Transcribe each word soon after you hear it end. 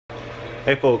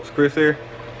Hey folks, Chris here.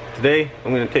 Today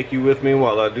I'm going to take you with me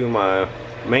while I do my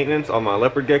maintenance on my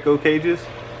leopard gecko cages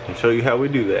and show you how we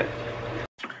do that.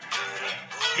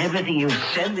 Everything you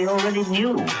said we already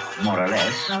knew, more or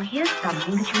less. Well, here's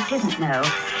something that you didn't know.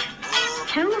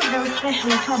 2 of those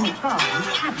special atomic bombs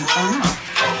haven't gone off.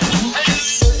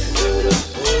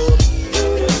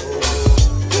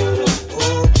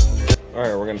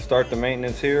 Alright, we're going to start the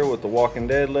maintenance here with the Walking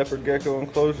Dead leopard gecko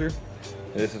enclosure.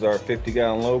 This is our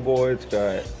 50-gallon lowboy. It's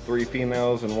got 3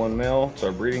 females and 1 male. It's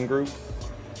our breeding group.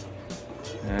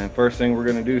 And first thing we're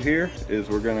going to do here is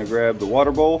we're going to grab the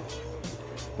water bowl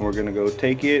and we're going to go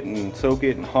take it and soak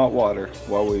it in hot water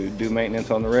while we do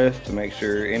maintenance on the rest to make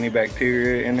sure any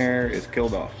bacteria in there is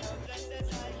killed off.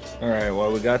 Alright,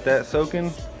 while we got that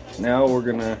soaking, now we're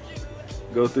going to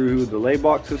go through the lay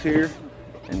boxes here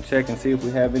and check and see if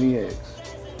we have any eggs.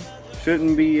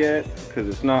 Shouldn't be yet because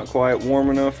it's not quite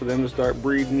warm enough for them to start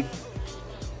breeding,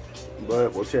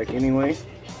 but we'll check anyway.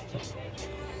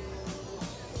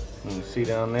 You can see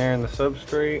down there in the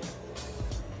substrate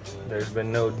there's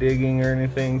been no digging or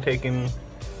anything taking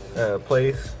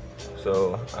place,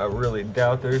 so I really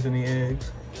doubt there's any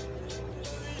eggs.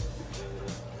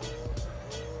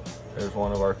 There's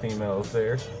one of our females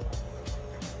there.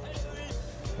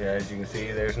 Yeah, as you can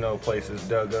see, there's no places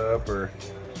dug up or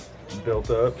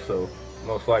built up, so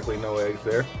most likely no eggs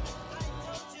there.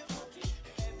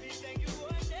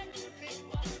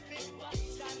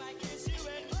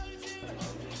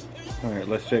 Alright,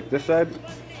 let's check this side.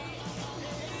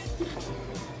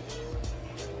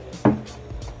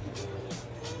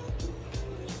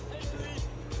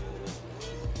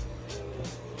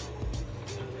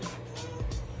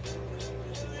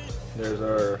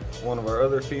 There's one of our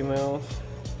other females.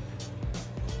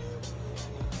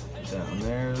 Down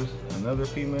there's another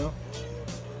female,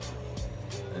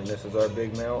 and this is our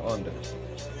big male under.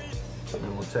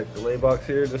 And we'll check the lay box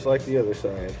here just like the other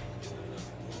side.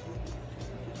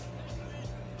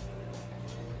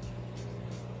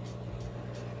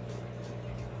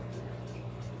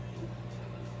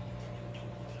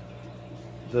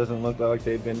 Doesn't look like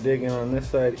they've been digging on this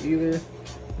side either,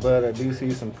 but I do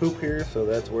see some poop here, so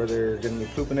that's where they're going to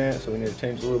be pooping at, so we need to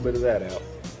change a little bit of that out.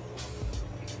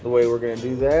 The way we're going to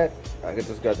do that, I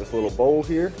just got this little bowl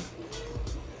here.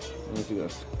 I'm just going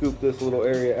to scoop this little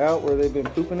area out where they've been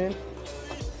pooping in.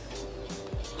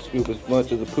 Scoop as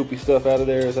much of the poopy stuff out of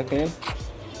there as I can.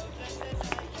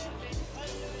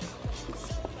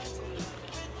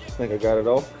 I think I got it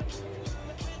all.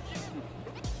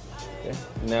 Okay.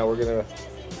 Now we're going to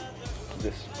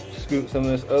just scoop some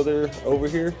of this other over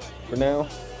here for now.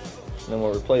 And then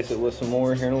we'll replace it with some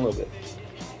more here in a little bit.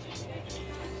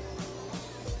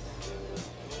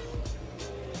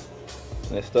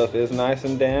 This stuff is nice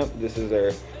and damp. This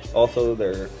is also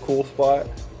their cool spot.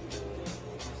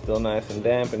 Still nice and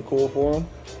damp and cool for them.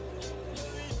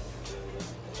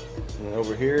 And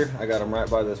over here, I got them right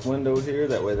by this window here.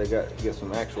 That way they get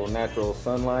some actual natural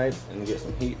sunlight and get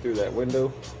some heat through that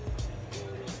window.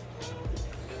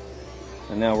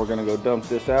 And now we're gonna go dump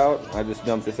this out. I just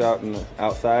dumped this out in the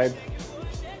outside.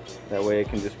 That way it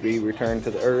can just be returned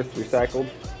to the earth, recycled.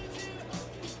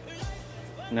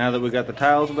 Now that we got the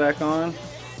tiles back on,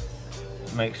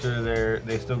 make sure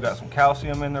they still got some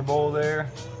calcium in their bowl there.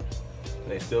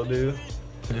 They still do.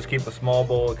 Just keep a small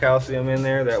bowl of calcium in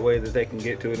there, that way that they can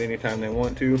get to it anytime they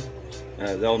want to.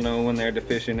 They'll know when they're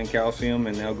deficient in calcium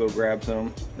and they'll go grab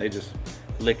some. They just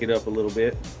lick it up a little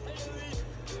bit.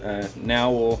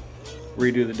 Now we'll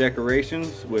redo the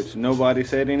decorations, which nobody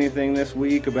said anything this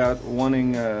week about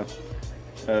wanting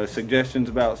suggestions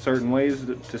about certain ways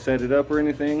to set it up or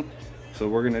anything. So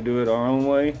we're going to do it our own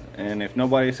way, and if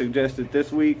nobody suggested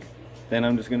this week, then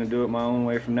I'm just going to do it my own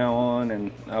way from now on,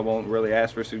 and I won't really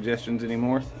ask for suggestions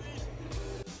anymore.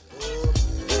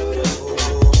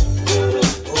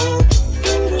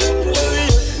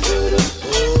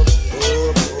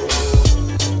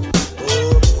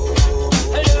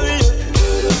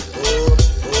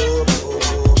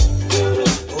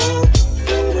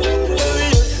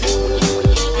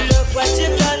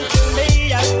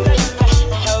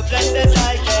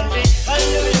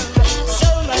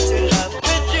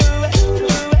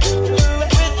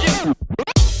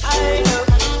 I know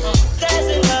there's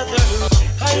another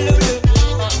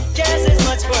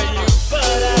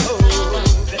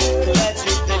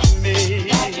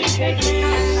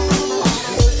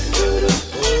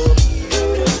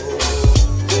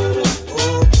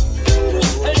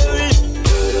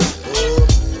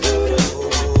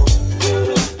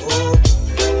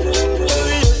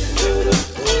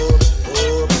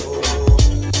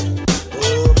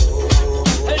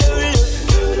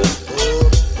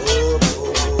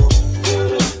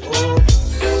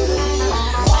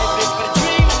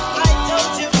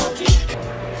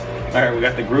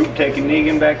got the group taking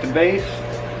Negan back to base.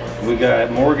 We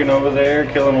got Morgan over there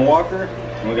killing a walker.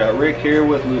 And we got Rick here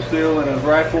with Lucille and his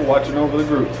rifle watching over the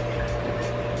group.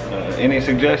 Any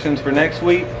suggestions for next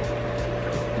week?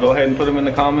 Go ahead and put them in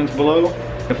the comments below.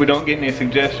 If we don't get any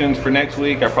suggestions for next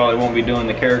week, I probably won't be doing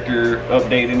the character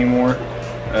update anymore.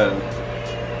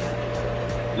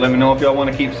 Let me know if y'all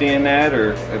want to keep seeing that,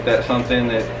 or if that's something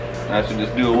that I should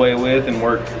just do away with and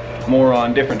work more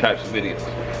on different types of videos.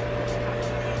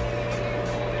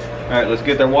 Alright, let's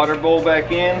get their water bowl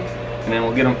back in, and then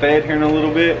we'll get them fed here in a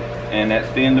little bit, and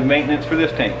that's the end of maintenance for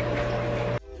this tank.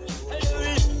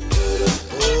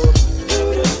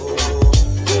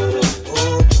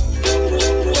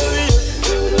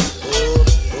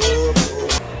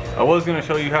 I was going to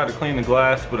show you how to clean the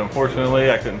glass, but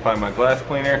unfortunately I couldn't find my glass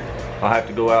cleaner. I'll have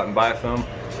to go out and buy some.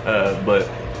 But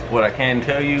what I can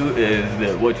tell you is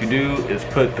that what you do is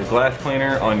put the glass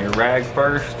cleaner on your rag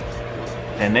first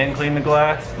and then clean the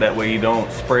glass. That way you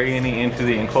don't spray any into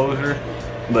the enclosure.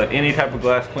 But any type of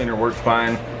glass cleaner works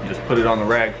fine. Just put it on the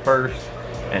rag first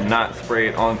and not spray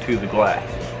it onto the glass.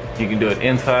 You can do it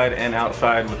inside and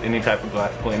outside with any type of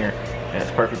glass cleaner, and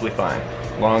it's perfectly fine,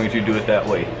 as long as you do it that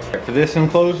way. For this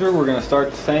enclosure, we're going to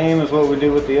start the same as what we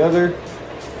did with the other,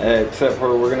 except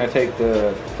for we're going to take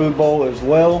the food bowl as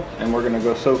well, and we're going to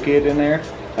go soak it in there.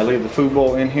 I leave the food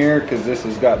bowl in here because this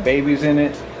has got babies in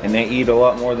it, and they eat a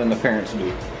lot more than the parents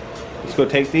do. Let's go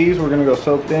take these. We're going to go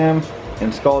soak them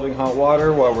in scalding hot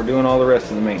water while we're doing all the rest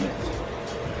of the maintenance.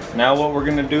 Now what we're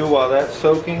going to do while that's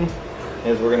soaking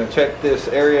is we're going to check this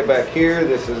area back here.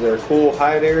 This is their cool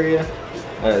hide area.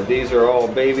 These are all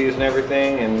babies and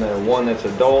everything, and the one that's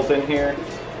adult in here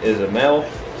is a male,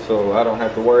 so I don't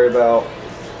have to worry about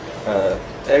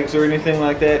eggs or anything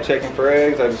like that, checking for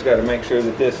eggs. I just got to make sure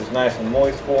that this is nice and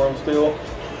moist for them still.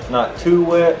 Not too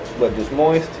wet, but just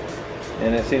moist,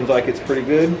 and it seems like it's pretty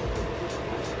good.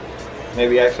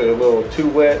 Maybe actually a little too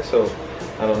wet, so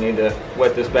I don't need to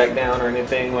wet this back down or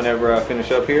anything whenever I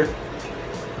finish up here.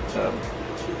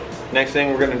 Next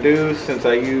thing we're going to do, since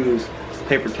I use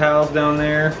paper towels down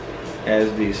there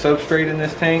as the substrate in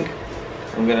this tank,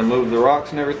 I'm going to move the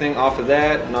rocks and everything off of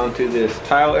that and onto this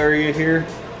tile area here,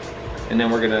 and then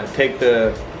we're going to take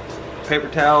the paper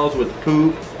towels with the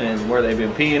poop and where they've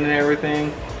been peeing and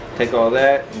everything, take all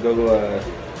that and go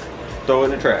throw it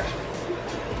in the trash.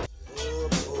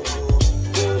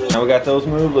 Now we got those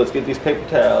moved, let's get these paper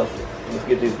towels, let's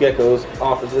get these geckos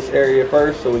off of this area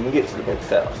first so we can get to the paper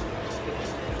towels.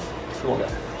 Come on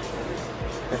down.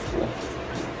 That's cool.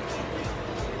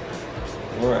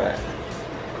 Alright.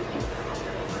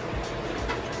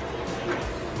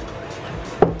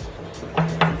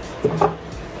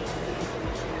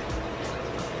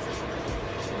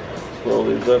 Roll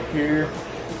these up here.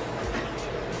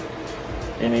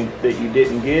 Any that you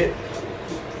didn't get,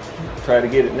 try to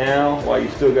get it now while you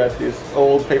still got these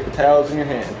old paper towels in your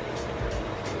hand.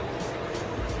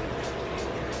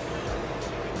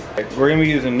 We're going to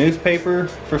be using newspaper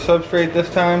for substrate this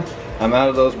time. I'm out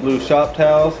of those blue shop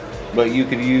towels, but you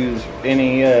could use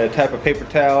any type of paper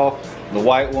towel, the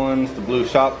white ones, the blue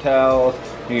shop towels.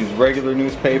 You can use regular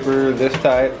newspaper, this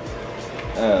type,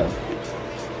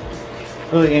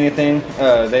 really anything.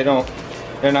 They're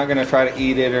not going to try to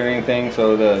eat it or anything,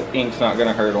 so the ink's not going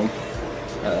to hurt them.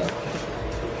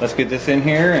 Let's get this in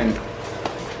here and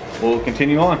we'll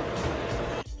continue on.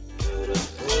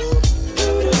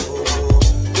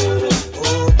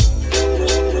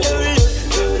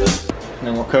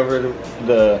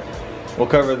 We'll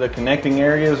cover the connecting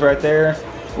areas right there.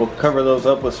 We'll cover those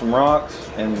up with some rocks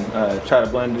and try to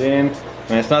blend it in.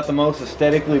 And it's not the most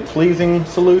aesthetically pleasing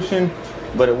solution,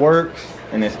 but it works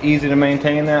and it's easy to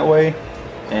maintain that way,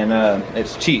 and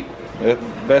it's cheap.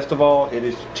 Best of all, it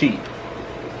is cheap.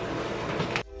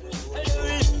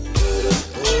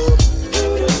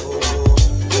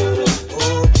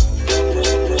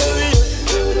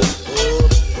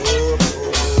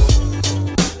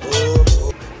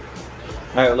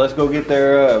 Alright, let's go get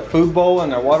their food bowl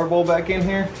and their water bowl back in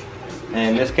here,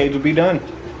 and this cage will be done.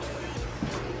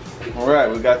 Alright,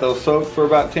 we got those soaked for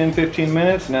about 10-15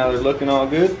 minutes. Now they're looking all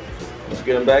good. Let's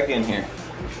get them back in here.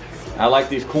 I like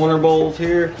these corner bowls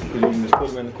here because you can just put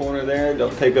them in the corner there.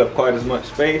 Don't take up quite as much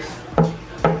space.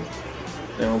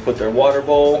 Then we'll put their water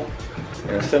bowl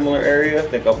in a similar area. I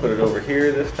think I'll put it over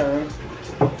here this time.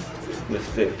 This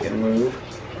stick can move.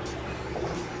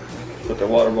 Put the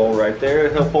water bowl right there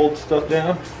to help hold stuff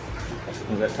down.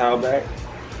 Move that towel back.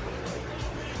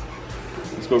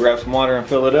 Let's go grab some water and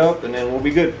fill it up, and then we'll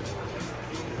be good.